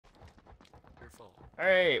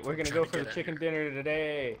Alright, we're gonna go for the chicken dinner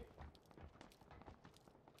today.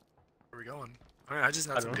 Where are we going? I mean, I just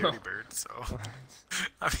had some don't know. dirty bird, so...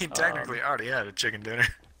 I mean, technically, I already had a chicken dinner.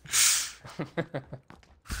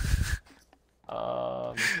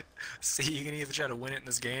 See, you can either try to win it in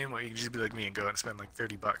this game, or you can just be like me and go and spend like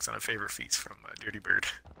 $30 on a favorite feast from Dirty Bird.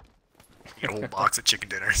 You get a whole box of chicken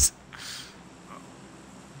dinners.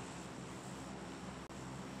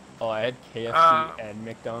 Oh, I had KFC and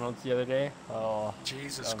McDonald's the other day. Oh,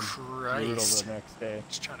 Jesus Christ! Brutal the next day.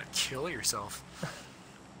 Just trying to kill yourself.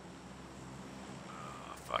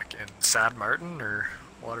 Fucking Sad Martin or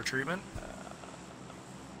water treatment?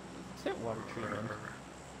 Is it water treatment?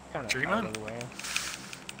 Kind of Treatment? out of the way.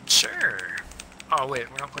 Sure. Oh wait,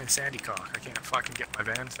 we're not playing Sandy Cock. I can't fucking get my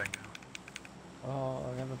van thing now. Oh,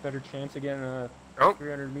 I have a better chance of getting a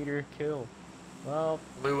 300-meter kill. Well,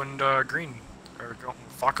 blue and green. Or go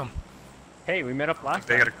fuck them. Hey, we met up last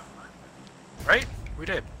time. Right? We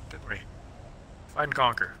did, didn't we? Fight and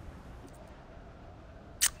conquer.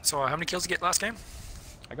 So, how many kills did you get last game?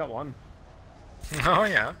 I got one. Oh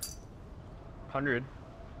yeah. 100.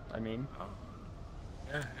 I mean. Oh.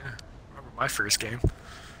 Yeah. Remember my first game.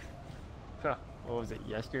 Huh. What was it,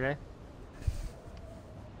 yesterday?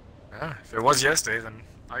 Yeah, if it was yesterday, then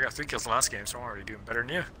I got 3 kills last game, so I'm already doing better than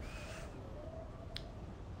you.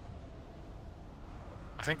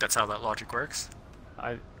 I think that's how that logic works.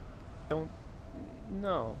 I don't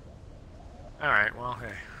know. Alright, well,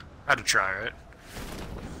 hey. I had to try, right?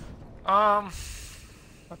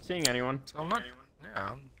 Not seeing anyone. So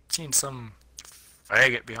I'm seeing some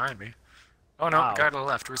faggot behind me. Oh no, Wow. guy to the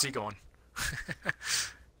left. Where's he going?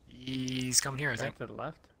 He's coming here, I think. To the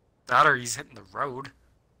left? That or he's hitting the road.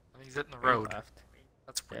 I think he's hitting the road. Left.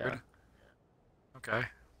 That's weird. Yeah. Okay.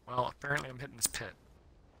 Well, apparently I'm hitting this pit.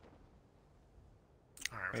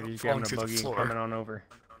 Alright, Maybe I'm he's falling grabbing a through the buggy and floor. coming on over.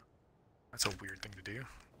 That's a weird thing to do.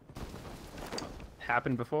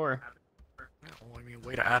 Happened before. Yeah, well, I mean,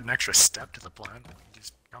 way to add an extra step to the plan. You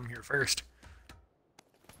just come here first.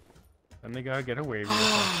 Then they gotta get away with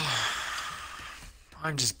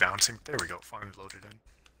I'm just bouncing. There we go. Finally loaded in.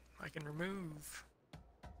 I can remove.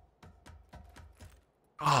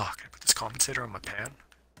 Oh, can I put this compensator on my pan?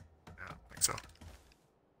 Yeah, I think so.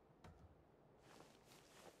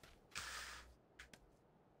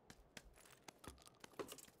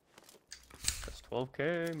 That's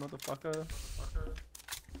 12k, motherfucker.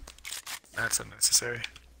 That's unnecessary.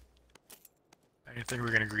 I didn't think we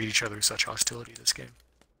were gonna greet each other with such hostility this game.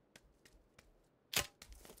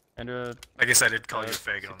 And I guess I did call you a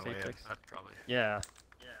faggot on the way in. That probably. Yeah.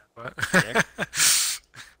 What? I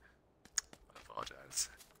apologize.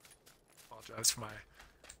 Apologize for my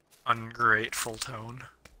ungrateful tone.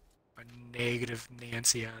 My negative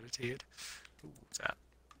Nancy attitude. Ooh, what's that?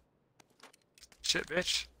 Shit,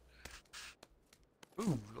 bitch.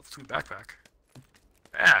 Ooh, level 2 backpack.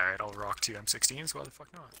 Alright, I'll rock 2 M16s. Why the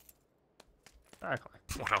fuck not?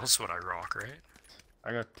 Exactly. What else would I rock, right?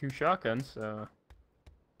 I got 2 shotguns, so...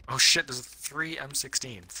 Oh shit, there's 3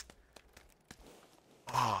 M16s.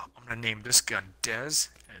 Oh, I'm gonna name this gun Dez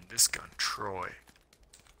and this gun Troy.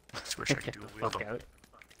 I just wish I could do a wield them.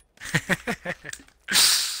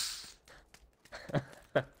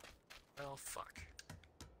 Well, fuck.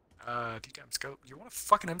 D-Cam scope. You want a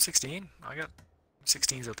fucking M16? I got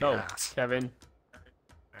M16s out the ass. Kevin.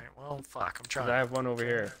 Alright, well, fuck. I'm trying. I have one over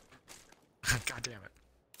here. God damn it.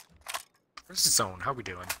 Where's the zone? How we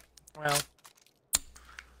doing? Well,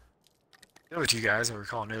 the other 2 guys that we're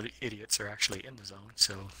calling idiots are actually in the zone,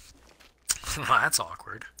 so well, that's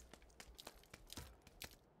awkward.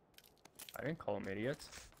 I didn't call them idiots.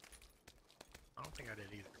 I don't think I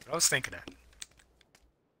did either, but I was thinking it.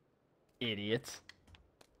 Idiots.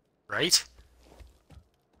 Right?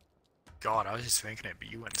 God, I was just thinking it,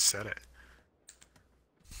 but you went and said it.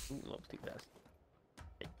 Ooh, level 2 fast.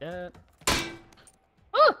 Take that.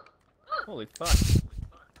 Oh! Holy fuck.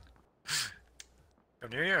 Go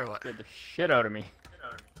near you or what? Scared the shit out of me.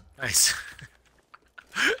 Nice.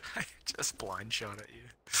 I just blind shot at you.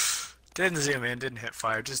 Didn't zoom in, didn't hit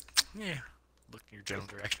fire, just, yeah, look in your general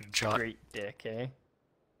direction and shot. Great dick, eh?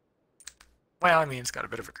 Well, I mean, it's got a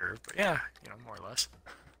bit of a curve, but yeah, you know, more or less.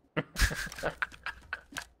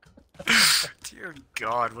 Dear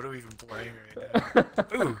God, what are we even playing right now?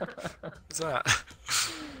 Ooh, what's that?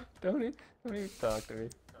 Don't even talk to me.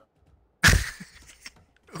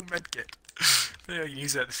 Ooh, medkit. Yeah, you can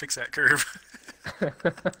use that to fix that curve.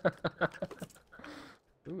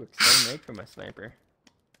 Ooh, extended make for my sniper.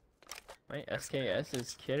 My SKS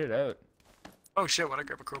is kitted out. Oh shit, why'd I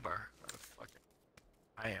grab a crowbar?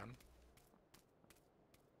 I am.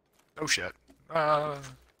 Oh shit.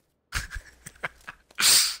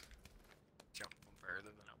 Jump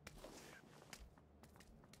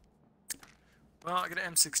Well, I got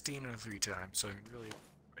an M16 and a 3 times, so I'm really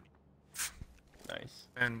ready. Nice.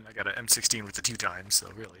 And I got an M16 with the 2 times, so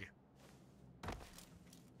really.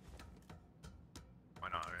 Why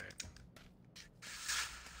not, right?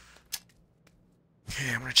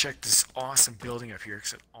 Okay, I'm gonna check this awesome building up here,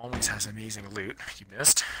 because it always has amazing loot. You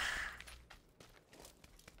missed?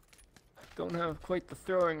 Don't have quite the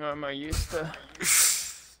throwing arm I used to.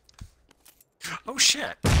 Oh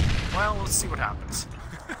shit! Well, let's see what happens.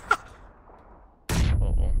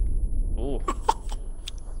 Uh-oh. Oh.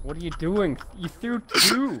 What are you doing? You threw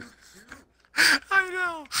 2! I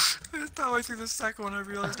know! I thought I threw the second one, I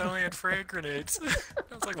realized I only had frag grenades.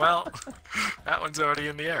 I was like, well, that one's already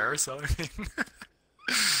in the air, so I mean...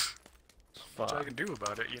 what I can do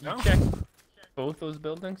about it, you know? You checked both those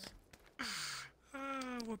buildings?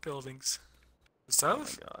 What buildings? The Oh my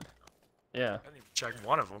south? god. Yeah. I didn't even check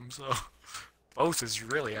one of them, so... both is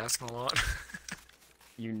really asking a lot.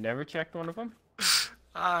 You never checked one of them?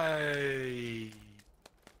 I...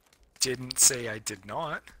 didn't say I did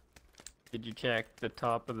not. Did you check the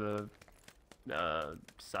top of the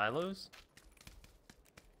silos?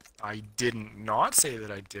 I didn't not say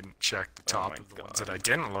that I didn't check the top of the ones that I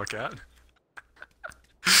didn't look at.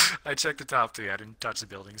 I checked the top 3, I didn't touch the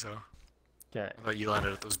building, so... Okay. I thought you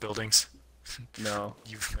landed at those buildings. No.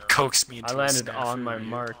 You coaxed me into I a landed snafu, on my you.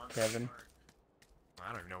 mark, Kevin.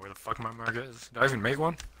 I don't even know where the fuck my mark is. Did I even make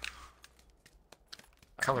one?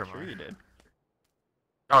 Color Sure mark. you did.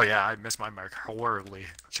 Oh yeah, I missed my mark horribly.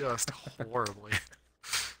 Just horribly.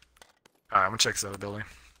 Alright, I'm gonna check this other building.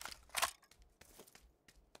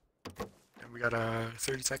 And we got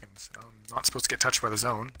 30 seconds. I'm not supposed to get touched by the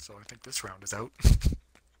zone, so I think this round is out.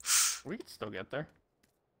 We can still get there.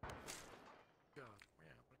 God,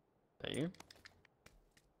 yeah. Is that you?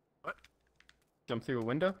 What? Jump through a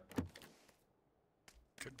window?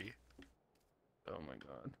 Could be. Oh my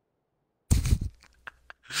god.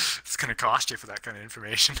 It's gonna cost you for that kind of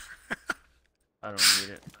information. I don't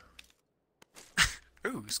need it.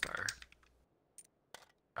 Ooh, scar.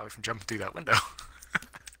 Probably from jumping through that window.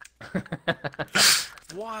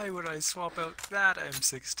 Why would I swap out that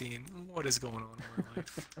M16? What is going on in my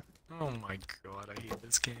life? Oh my god, I hate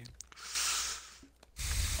this game.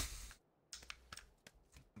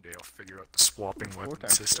 One day I'll figure out the swapping weapon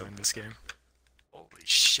system in this game. Holy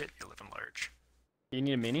shit, you live in large. You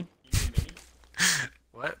need a mini?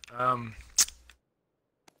 What?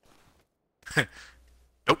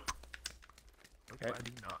 Nope. Nope, Okay. I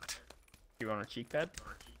do not. You want a cheek pad?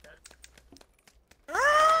 Let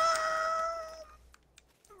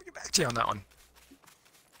me get back to you on that one.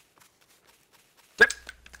 Yep.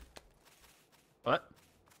 What?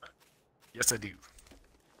 Yes, I do.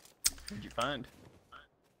 What'd you find?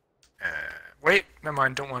 Wait, never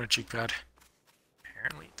mind, don't want a cheek pad.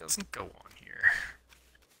 Apparently it doesn't go on here.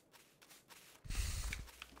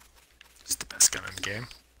 It's the best gun in the game.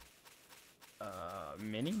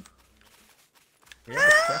 Mini? We have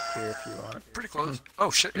a check here if you want. Pretty close. Oh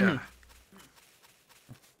shit, yeah.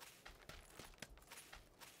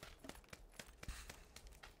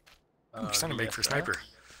 Ooh, it's time to make for sniper.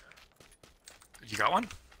 You got one?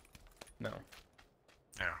 No.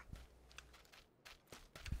 No.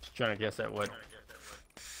 Just trying to guess at what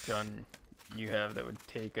gun you have that would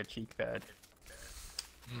take a cheek pad.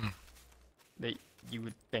 That you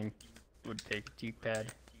would think would take a cheek pad.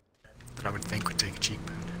 That I would think would take a cheek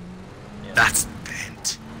pad. Yeah. That's the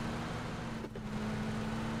hint.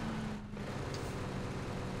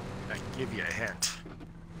 I can give you a hint.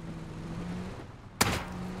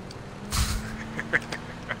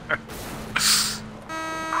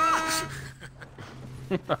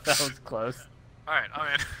 That was close. Alright,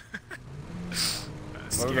 I'm in.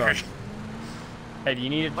 Where we going? Hey, do you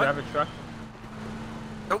need to drive a truck?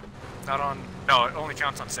 Nope. Not on... No, it only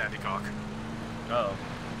counts on Sandy Cock. Oh.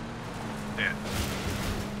 Yeah.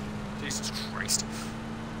 Jesus Christ.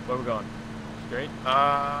 Where we going? Straight?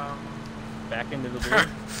 Back into the blue?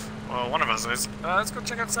 Well, one of us is. Let's go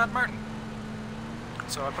check out San Martin.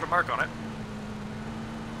 So I put a mark on it.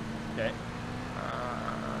 Okay.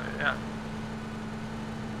 Yeah.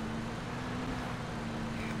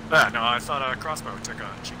 Ah, no, I thought a crossbow took a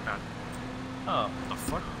cheek pad. Oh, What the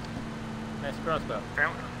fuck? nice crossbow.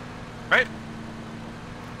 Apparently. Right?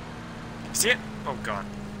 See it? Oh god.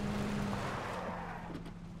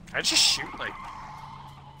 Can I just shoot, like...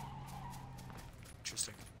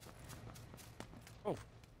 Interesting. Oh.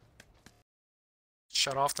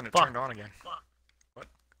 Shut off, then it Fuck. turned on again. What?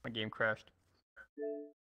 My game crashed.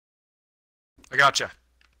 I gotcha.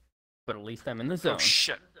 But at least I'm in the zone. Oh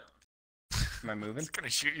shit. Am I moving? It's gonna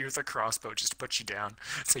shoot you with a crossbow just to put you down,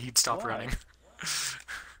 so you'd stop Why? running.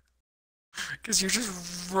 Because you're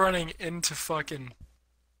just running into fucking...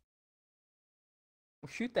 Well,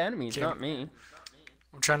 shoot the enemies, Okay, not me.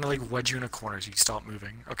 I'm trying to like wedge you in a corner so you stop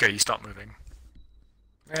moving. Okay, you stop moving.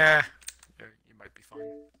 Yeah, you might be fine.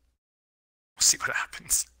 We'll see what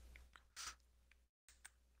happens.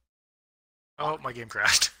 Oh, my game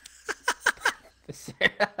crashed.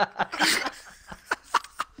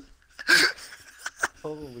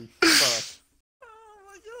 Holy fuck. Oh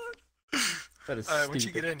my god. That is Once you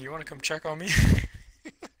stupid. get in, you want to come check on me?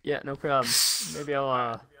 Yeah, no problem. Maybe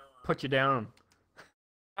I'll put you down.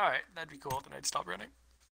 Alright, that'd be cool, then I'd stop running.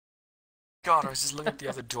 God, I was just looking at the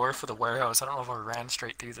other door for the warehouse. I don't know if I ran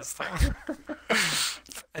straight through this thing.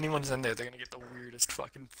 If anyone's in there, they're gonna get the weirdest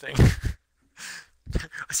fucking thing.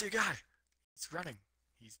 I see a guy. He's running.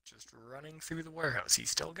 He's just running through the warehouse. He's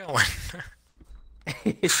still going.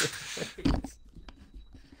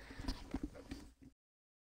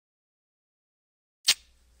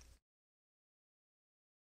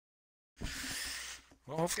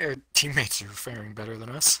 Well, hopefully our teammates are faring better than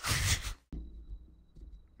us.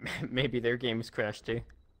 Maybe their game's crashed too.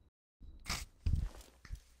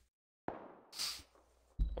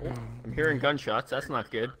 Oh, I'm hearing gunshots. That's not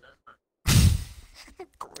good.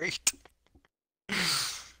 Great.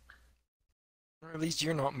 Or at least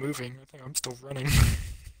you're not moving. I think I'm still running.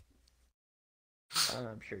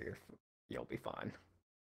 I'm sure you'll be fine.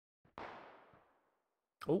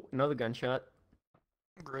 Oh, another gunshot.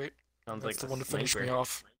 Great. Sounds That's like the a one to finish me sniper.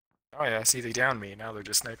 off. Oh yeah, see they downed me. Now they're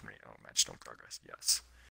just sniping me. Oh, match no progress. Yes.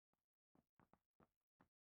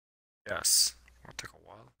 Yes. That took a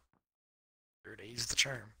while. 3 days the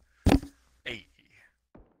charm. Hey.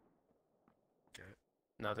 Get it.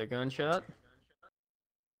 Another gunshot.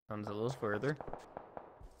 Comes a little further.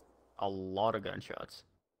 A lot of gunshots.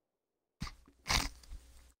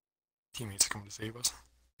 Teammates are coming to save us.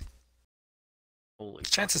 Holy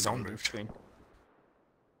Chances fucking zone loading moved. screen.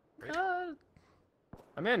 Right.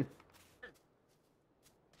 I'm in.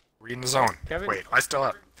 We're in the zone. Kevin? Wait, I still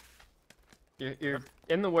have. You're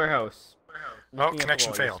in the warehouse. No, Looking at the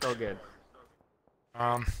connection wall, you're failed. still good.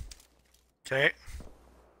 Okay.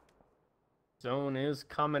 Zone is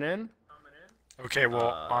coming in. Okay,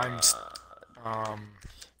 well,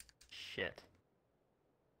 Shit.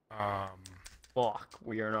 um. Fuck.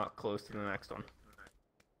 We are not close to the next one.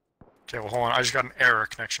 Okay, well, hold on. I just got an error.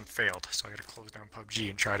 Connection failed, so I gotta close down PUBG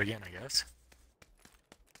and try it again, I guess.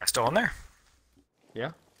 Am I still on there?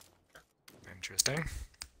 Yeah. Interesting.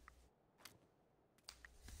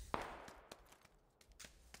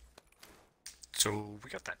 So we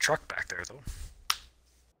got that truck back there, though.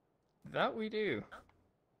 That we do.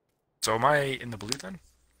 So am I in the blue then?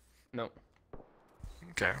 No.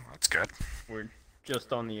 Okay, that's good. We're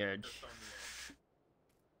just on the edge.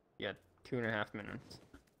 Yeah, 2.5 minutes.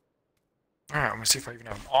 Alright, I'm gonna see if I even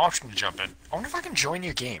have an option to jump in. I wonder if I can join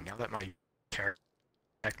your game now that my character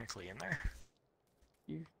is technically in there.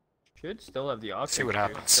 You should still have the option. See what You're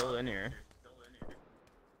happens. Still in here.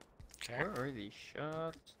 Okay. Where are these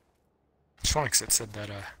shots? It's funny because it said that,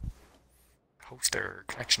 host error,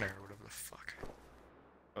 connection error, whatever the fuck.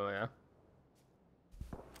 Oh yeah.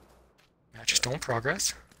 Match is still in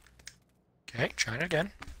progress. Okay, trying it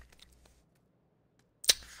again.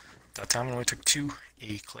 That time it only took 2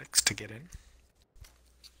 A clicks to get in.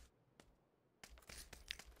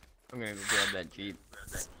 I'm gonna go grab that Jeep.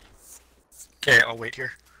 Okay, I'll wait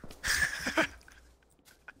here.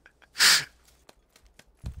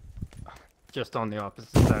 Just on the opposite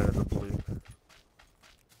side of the blue.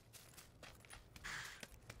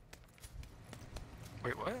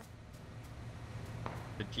 Wait, what?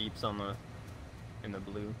 The Jeep's in the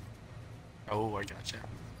blue. Oh, I gotcha.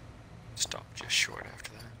 Stop just short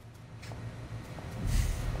after that.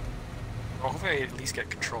 Well, hopefully I at least get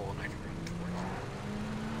control and I can bring it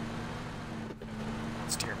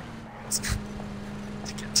towards. Steer me, I guess.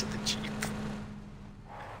 To get to the Jeep.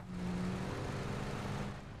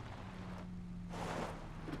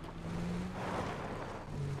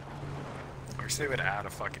 I wish they would add a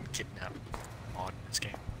fucking kidnap mod in this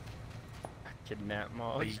game. Kidnap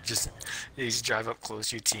mod. Like you just drive up close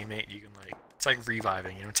to your teammate, you can like, it's like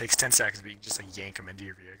reviving, you know, it takes 10 seconds, but you can just like yank them into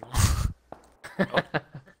your vehicle. Oh,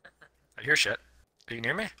 I hear shit. Are you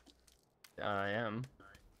near me? I am.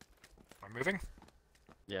 Am I moving?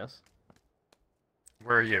 Yes.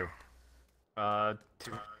 Where are you?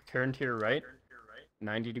 Turn to your right.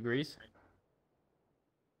 90 degrees.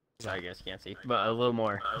 I guess you can't see, but a little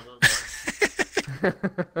more.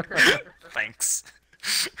 Thanks.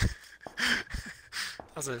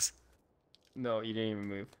 How's this? No, you didn't even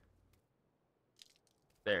move.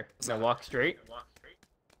 There. Now walk straight.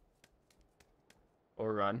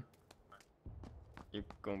 Or run. You're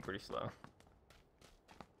going pretty slow.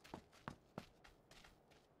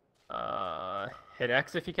 Hit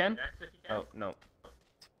X if you can. Oh, no.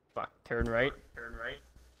 Fuck. Turn right. A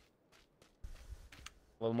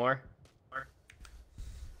little more.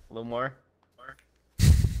 A little more.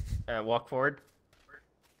 Walk forward.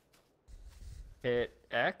 Hit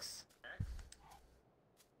X.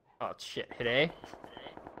 Oh, shit. Hit A.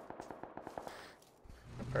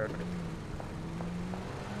 Perfect.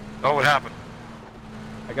 Oh, what happened?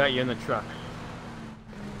 I got you in the truck.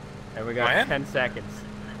 And we got 10 seconds.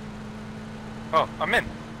 Oh, I'm in.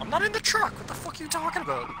 I'm not in the truck. What the fuck are you talking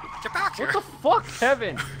about? Get back here. What the fuck,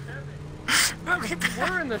 Kevin? Let me back.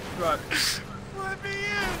 We're in the truck. Let me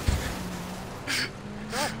in.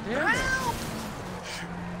 God damn it. Help.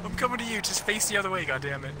 I'm coming to you. Just face the other way,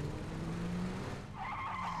 goddammit.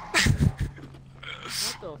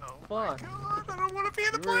 What the fuck? God, I don't want to be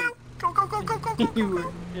in the plane. Go, go, go, go, go, go, You go, were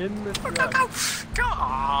go. in the Go, truck. go, go. Go.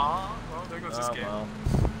 Aww. Well, there goes this game. Well.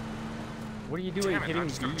 What are you doing Damn it, hitting I'm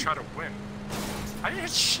just gonna B? try to win. I didn't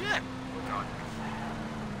hit shit. Oh god.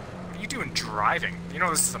 What are you doing driving? You know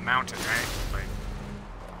this is a mountain, right?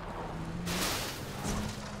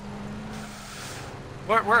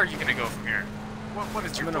 Like, where are you gonna go from here? What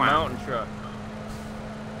is your I'm in plan? a mountain truck.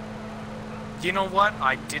 You know what?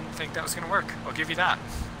 I didn't think that was gonna work. I'll give you that.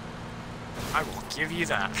 I will give you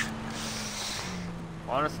that.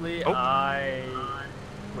 Honestly, Oh. I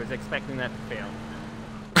was expecting that to fail.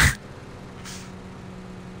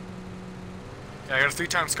 Yeah, I got a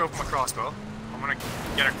 3-time scope on my crossbow. I'm gonna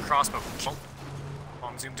get a crossbow. Oh,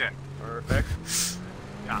 I'm zoomed in. Perfect.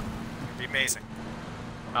 Yeah, it'd be amazing.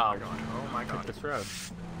 Oh my god. Oh my Hit god. this road.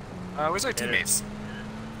 Where's our teammates?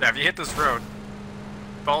 Yeah, if you hit this road,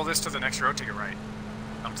 follow this to the next road to your right.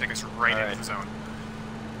 That'll take us right into the zone.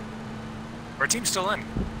 Our team's still in.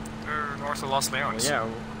 They're north of Los Leones. Well,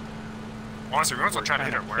 yeah. Honestly, we might as well try to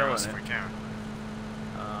hit our kinda warehouse if killing we can.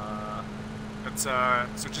 it.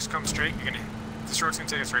 So just come straight. This road's gonna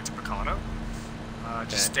take us right to Picado.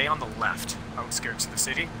 Just stay on the left, outskirts of the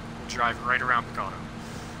city. We'll drive right around Picado.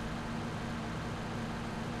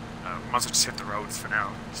 Might as well just hit the roads for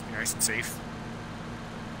now. Just be nice and safe.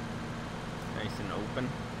 Nice and open.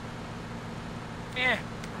 Eh,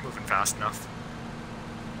 we're moving fast enough.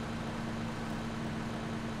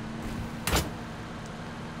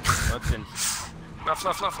 What's in? Left.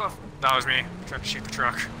 That was me. Trying to shoot the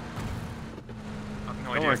truck. I have no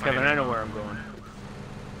Don't idea worry, if Kevin. I know where I'm going.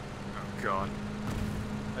 Oh god.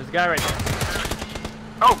 There's a guy right there.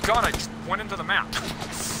 Oh god, I just went into the map.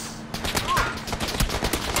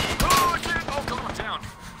 Oh, I can't. Oh god, I'm down.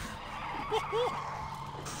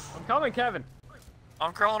 I'm coming, Kevin.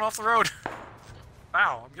 I'm crawling off the road.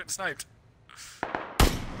 Wow, I'm getting sniped.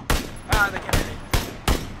 Ah, they get me.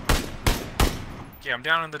 Okay, I'm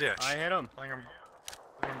down in the ditch. I hit him. I think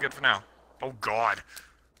I'm good for now. Oh god.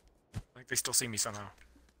 I think they still see me somehow.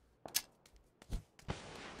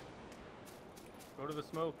 Go to the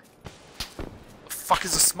smoke. The fuck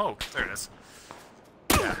is the smoke? There it is.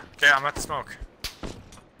 Yeah. Okay, I'm at the smoke.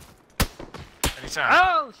 Anytime.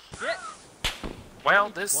 Oh shit! Well,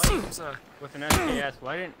 this Why? seems With an SKS,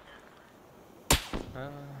 why didn't?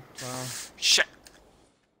 Well. shit.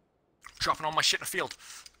 Dropping all my shit in the field.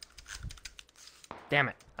 Damn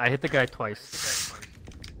it! I hit the guy twice.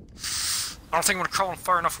 I don't think I'm gonna crawl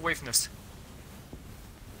far enough away from this.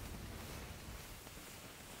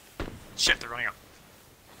 Shit, they're running up.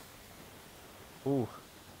 Ooh,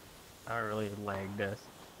 I really lagged this.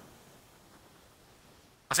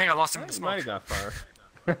 I think I lost him in the You smoke. might have got far.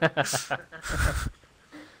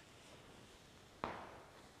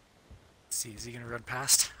 Let's see, is he gonna run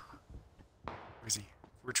past? Where is he?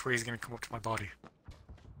 Which way is he gonna come up to my body?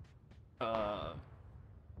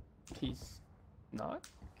 He's not.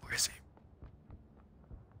 Where is he?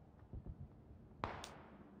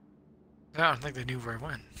 Yeah, I don't think they knew where I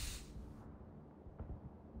went.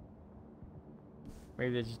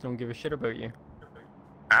 Maybe they just don't give a shit about you.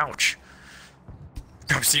 Ouch.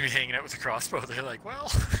 Come see me hanging out with a crossbow. They're like, well,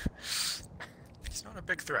 he's not a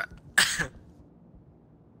big threat.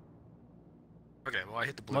 Okay, well I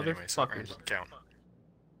hit the blue anyway, so it doesn't count.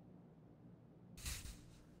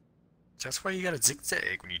 That's why you gotta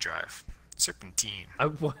zigzag when you drive. Serpentine. I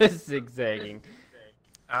was zigzagging.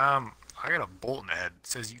 I got a bolt in the head. It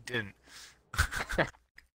says you didn't.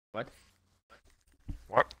 What?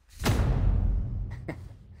 What?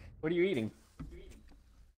 What are you eating?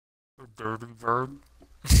 A dirty verb.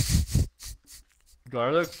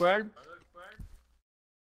 Garlic bread?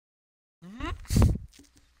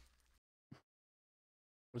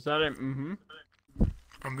 Was that it? Mm-hmm.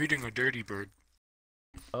 I'm eating a dirty bird.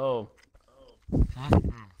 Oh.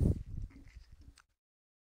 Mm-hmm.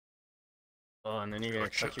 Ugh. Oh, and then you're gonna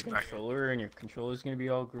Like, touch your shit, back. controller, and your controller's gonna be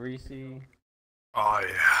all greasy. Oh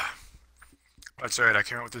yeah. That's right, I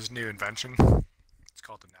came up with this new invention. It's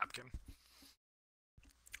called the napkin.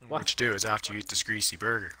 What? What you do is after you eat this greasy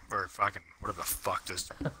burger, or fucking whatever the fuck this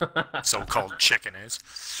so-called chicken is,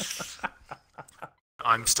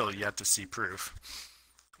 I'm still yet to see proof.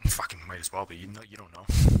 Fucking might as well be. You don't know.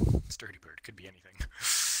 It's Dirty Bird. Could be anything.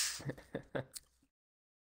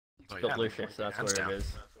 But yeah, Delicious. That's hands what down. it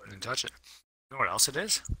is. And touch it. You know what else it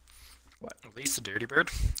is? What? At least the Dirty Bird.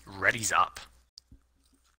 Ready's up.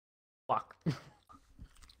 Fuck.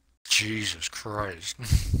 Jesus Christ.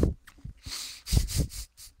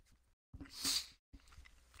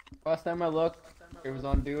 Last time I looked, it was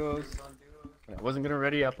on duos. And I wasn't gonna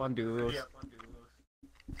ready up on duos.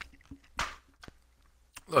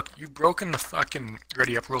 Look, you've broken the fucking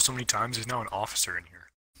ready up rule so many times. There's now an officer in here.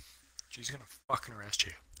 She's gonna fucking arrest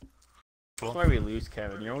you. That's why we lose,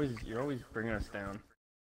 Kevin. You're always bringing us down.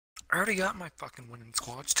 I already got my fucking winning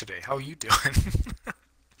squads today. How are you doing?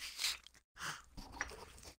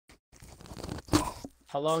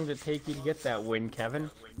 How long did it take you to get that win, Kevin?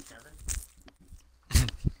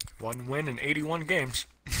 1 win in 81 games.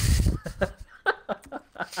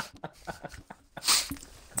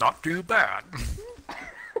 Not too bad.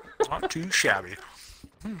 Not too shabby.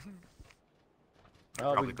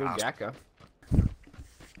 Oh, we could go Gakka.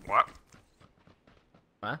 What?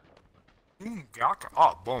 Huh? Gakka.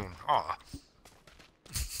 Oh, bone. Oh. Are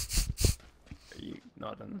you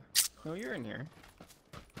not in? No, you're in here.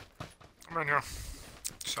 I'm in here.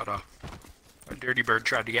 Saw a Dirty Bird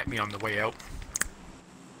tried to get me on the way out.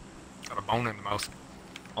 Got a bone in the mouth.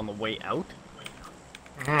 On the way out?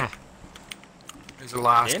 Mm-hmm. Is the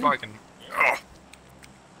last In? fucking... Oh.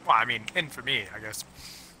 Well, I mean, in for me, I guess.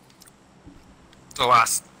 The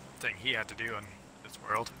last thing he had to do in this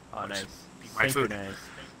world. Oh, nice. Eat my food. Nice.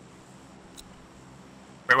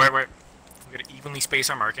 Wait. We're gonna evenly space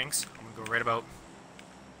our markings. I'm gonna go right about...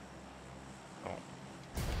 Oh.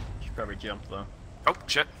 You should probably jump, though. Oh,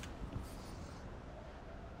 shit.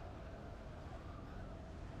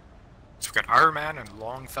 So we've got Iron Man and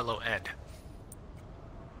Longfellow Ed.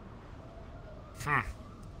 I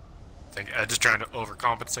think Ed's trying to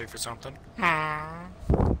overcompensate for something.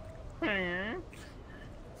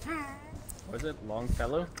 Was it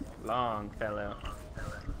Longfellow? Longfellow.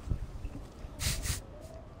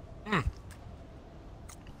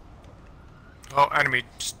 Oh, enemy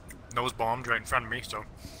just nose bombed right in front of me, so...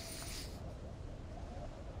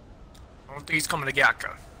 I don't think he's coming to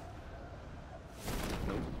Gakka.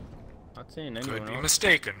 Nope. Not seeing anyone Could be else.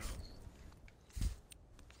 mistaken.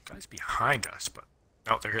 Guys behind us, but...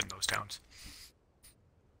 No, they're hitting those towns.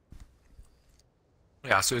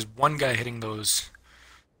 Yeah, so there's one guy hitting those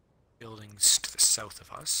buildings to the south of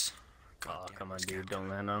us. Oh, come on, dude. Don't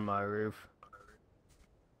land on my roof.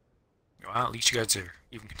 Well, at least you guys are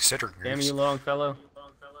even considering Damn roofs. you, Longfellow.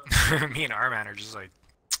 Me and Arman are just like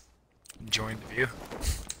enjoying the view.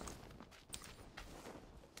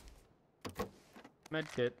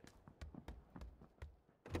 Medkit.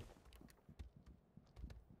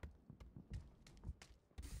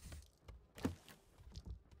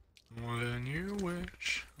 More than you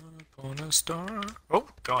wish upon a star. Oh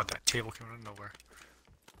god, that table came out of nowhere.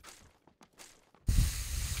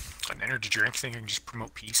 An energy drink thing can just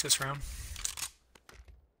promote peace this round.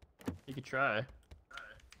 You could try.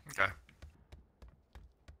 Okay.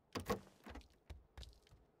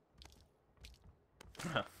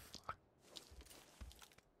 Ah, fuck.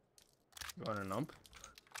 You want an ump?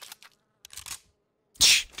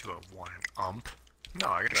 Do a one ump. No,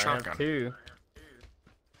 I got a I shotgun. have two.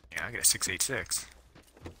 Yeah, I got a 686.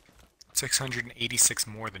 686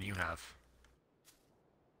 more than you have.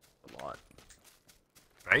 A lot.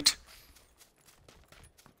 Right?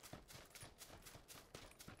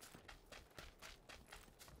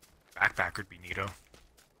 Backpack would be neato.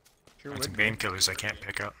 Sure Got some would be. painkillers I can't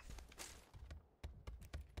pick up.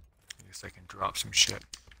 I guess I can drop some shit.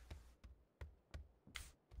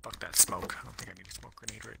 Fuck that smoke. I don't think I need a smoke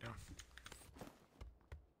grenade right now.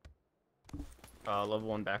 Level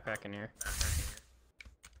 1 backpack in here.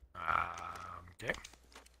 Okay.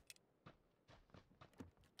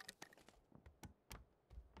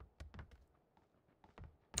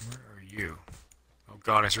 Where are you? Oh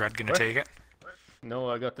god, is Red gonna What? take it? No,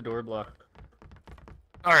 I got the door blocked.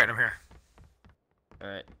 Alright, I'm here.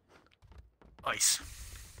 Alright. Nice.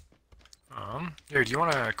 Here, do you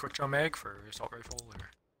want a quick draw mag for assault rifle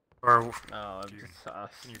or Oh, I'm You just,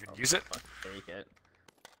 can even I'll use it? fucking take it.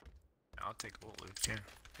 I'll take bullet loops, yeah.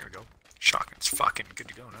 Here we go. Shotgun's fucking good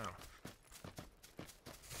to go now.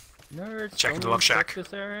 Nerds, Checking the don't love shack. check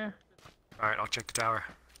this area. Alright, I'll check the tower.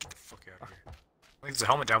 Get the fuck out of here. think there's a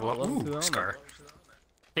helmet down below. Level 2 Ooh, helmet. scar.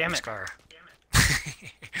 Damn it. Scar.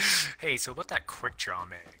 Hey, so about that quick draw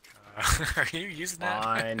mag? Are you using that?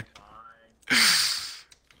 Fine.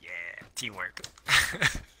 Yeah, teamwork.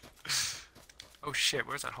 Oh shit,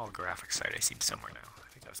 where's that holographic site? I see it somewhere now. I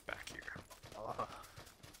think that's back here.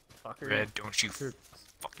 Fucker. Red, don't you Sure.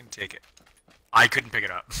 fucking take it. I couldn't pick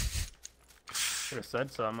it up. Should have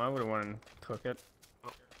said something. I would have went and took it.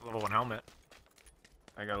 Level 1 helmet.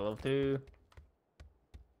 I got a level 2.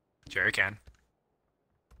 Jerry can.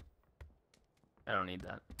 I don't need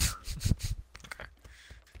that. Okay.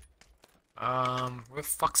 Where the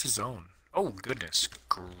fuck's the zone? Oh, goodness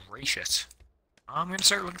gracious. I'm gonna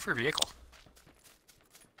start looking for a vehicle.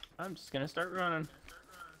 I'm just gonna start running.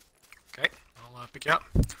 Okay, I'll pick you up.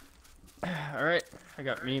 Alright, I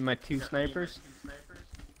got me and my 2 snipers.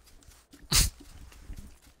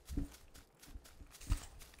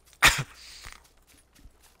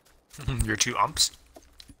 Your 2 umps?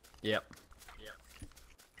 Yep.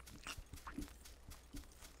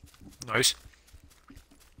 Nice.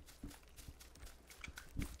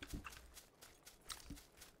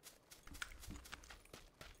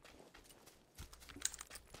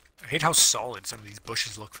 I hate how solid some of these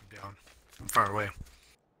bushes look from far away.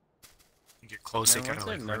 You get close, they Man, kind of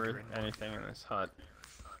once like there's render never in. anything in this hut.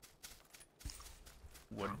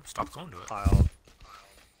 Wood Stop going to it. pile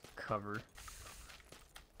cover.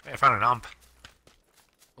 Hey, I found an ump.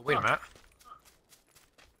 Oh, wait a minute.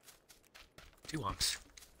 2 umps.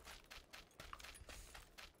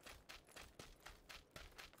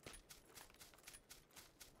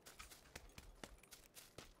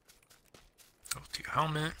 Go to your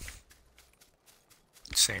helmet.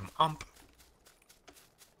 Same ump.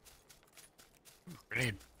 Ooh,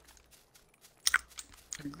 grenade.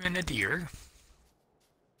 A grenadier.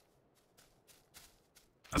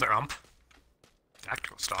 Another ump.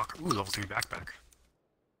 Tactical stock. Ooh, level 3 backpack.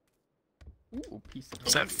 Ooh, piece of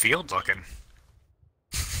What's that field looking?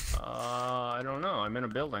 I don't know. I'm in a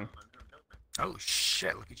building. Oh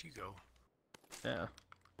shit, look at you go. Yeah.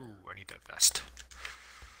 Ooh, I need that vest.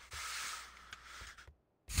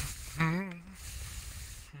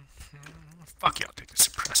 Fuck yeah, I'll take the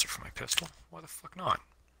suppressor for my pistol. Why the fuck not?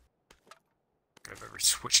 I've ever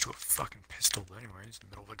switched to a fuking pistol anyways in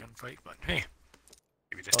the middle of a gunfight, but hey.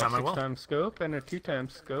 Maybe this time I will. 6x scope and a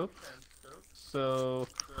 2x scope. So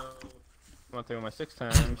I'm gonna throw my 6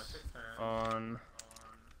 times on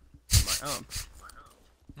my ump.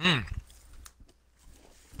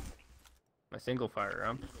 My single fire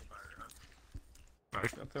ump.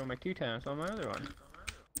 Right. I'll throw my 2 times on my other one.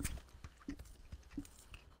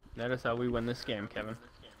 That is how we win this game, Kevin.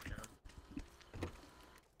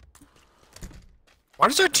 Why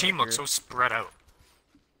does our team look so spread out?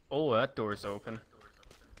 Oh, that door's open.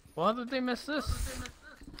 Well, how did they miss this?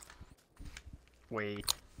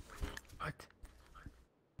 Wait. What?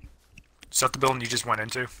 Is that the building you just went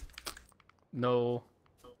into? No.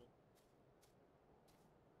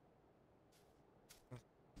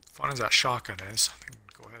 Fun as that shotgun is, I think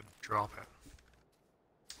go ahead and drop it.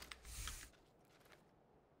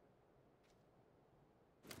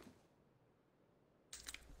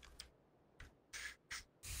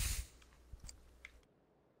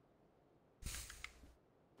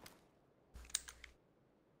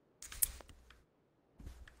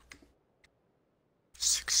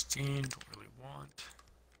 Don't really want.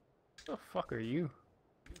 What the fuck are you?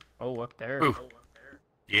 Oh, up there. Ooh.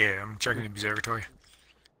 Yeah, I'm checking the observatory.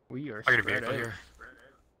 We are I got a spread vehicle out. here.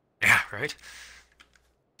 Yeah, right?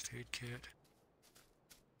 Aid kit.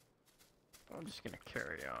 I'm just gonna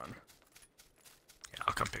carry on. Yeah,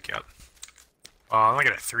 I'll come pick you up. I only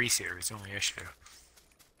got a 3-seater, it's the only issue.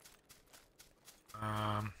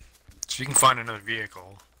 So you can find another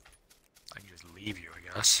vehicle. I can just leave you,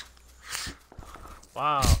 I guess.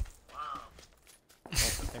 Wow. I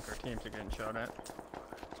think our teams are getting shot at.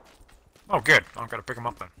 Oh, good. I don't gotta pick them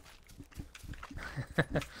up then.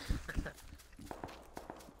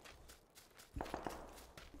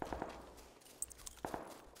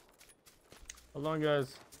 Hold on,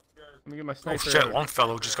 guys. Let me get my Oh sniper shit, out.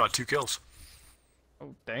 Longfellow just got 2 kills.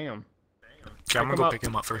 Oh, damn. Okay, I'm gonna go pick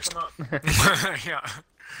him up first. Yeah.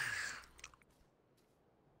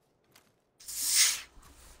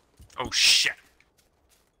 Oh shit.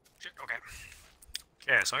 Shit, okay.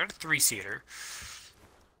 Okay, so I got a 3-seater.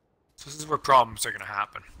 So this is where problems are gonna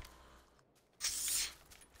happen.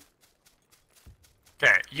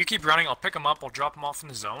 Okay, you keep running, I'll pick them up, I'll drop them off in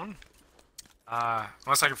the zone.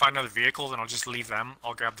 Unless I can find another vehicle, then I'll just leave them.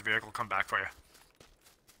 I'll grab the vehicle, come back for you.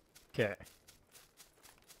 Okay.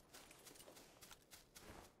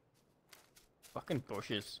 Fucking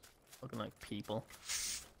bushes. Looking like people.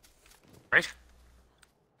 Right?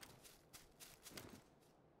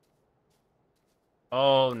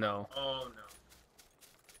 Oh no.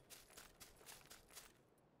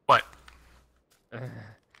 What? You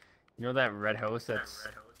know that red house that's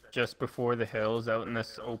just before the hills out in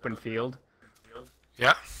this open field?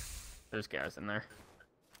 Yeah. There's guys in there.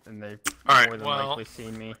 And they've Alright, more than well... likely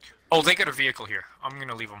seen me. Oh, they got a vehicle here. I'm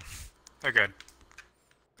gonna leave them. They're good.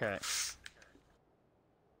 Okay.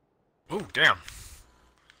 Ooh, damn.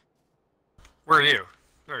 Where are you?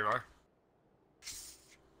 There you are.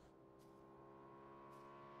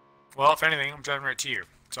 Well, if anything, I'm driving right to you.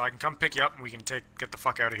 So I can come pick you up and we can get the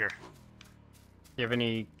fuck out of here. You have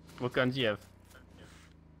any... What guns do you have?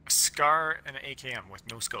 A SCAR and an AKM with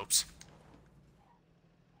no scopes.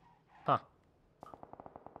 Huh.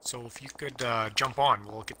 So if you could jump on,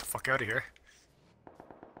 we'll get the fuck out of here.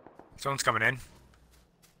 Someone's coming in.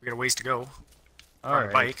 We got a ways to go. On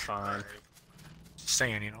a bike. Fine. Just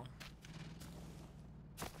saying, you know.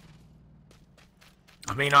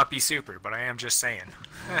 I may not be super, but I am just saying.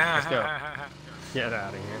 Let's go. Get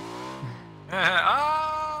out of here.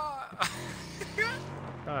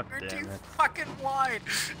 God You're damn too it. fucking wide.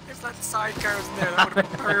 If that sidecar was there, that would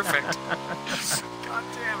have been perfect. God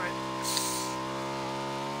damn it.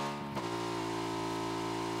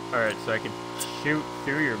 Alright, so I can shoot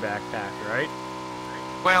through your backpack, right?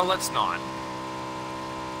 Well, let's not.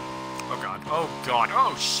 Oh god. Oh god.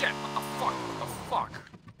 Oh shit. What the fuck? What the fuck?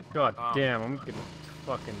 God damn, I'm gonna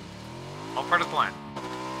fucking All part of the plan.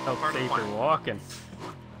 help Part of the safer plan. walking.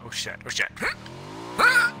 Oh shit. Oh shit.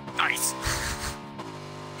 Nice.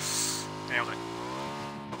 Nailed it.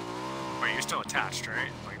 Wait, you're still attached,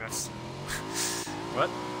 right? Like that's... What?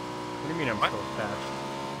 What do you mean I'm still attached?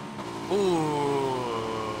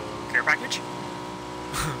 Ooh. Care package?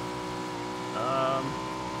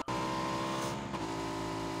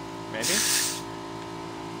 Maybe?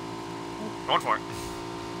 Going for it.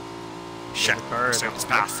 Shit. The car Stay on is this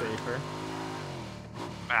path. safer.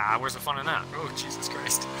 Ah, where's the fun in that? Oh, Jesus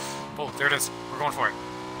Christ. Oh, there it is. We're going for it.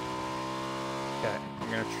 Okay, I'm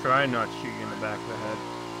gonna try not shoot you in the back of the head.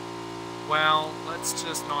 Well, let's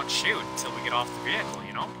just not shoot until we get off the vehicle,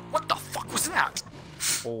 you know? What the fuck was that?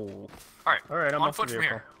 Oh. Alright, I'm on off foot the from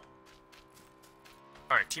vehicle. here.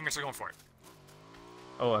 Alright, teammates are going for it.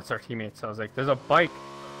 Oh, that's our teammates. I was like, there's a bike.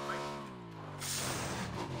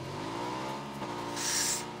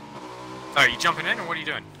 Alright, you jumping in or what are you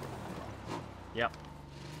doing? Yep,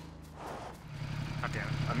 God damn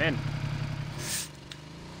it. I'm in.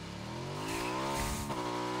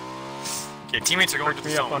 Okay, teammates are going to Perch the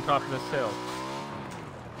me up on zone. top of this hill.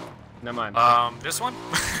 Never mind. This one?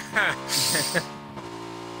 Tell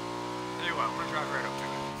you what, I'm gonna drive right up to it.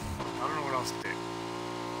 I don't know what else to do.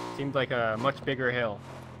 Seems like a much bigger hill.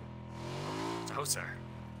 There's a house there.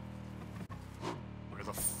 Where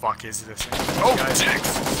the fuck is this thing? Oh,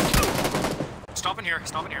 dicks! Stop in here,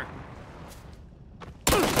 stop in here.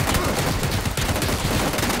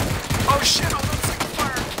 Oh shit, oh, that's like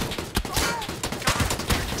fire! Oh, God,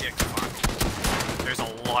 you dick fuck. There's a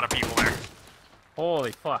lot of people there.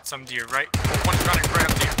 Holy fuck. Some to your right. Oh, one's running right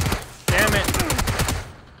up to you. Damn it!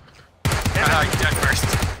 You dead first.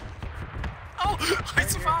 Oh, I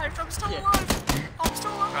survived! I'm still alive! I'm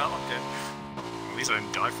still alive! Well, I'm dead. At least I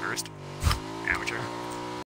didn't die first.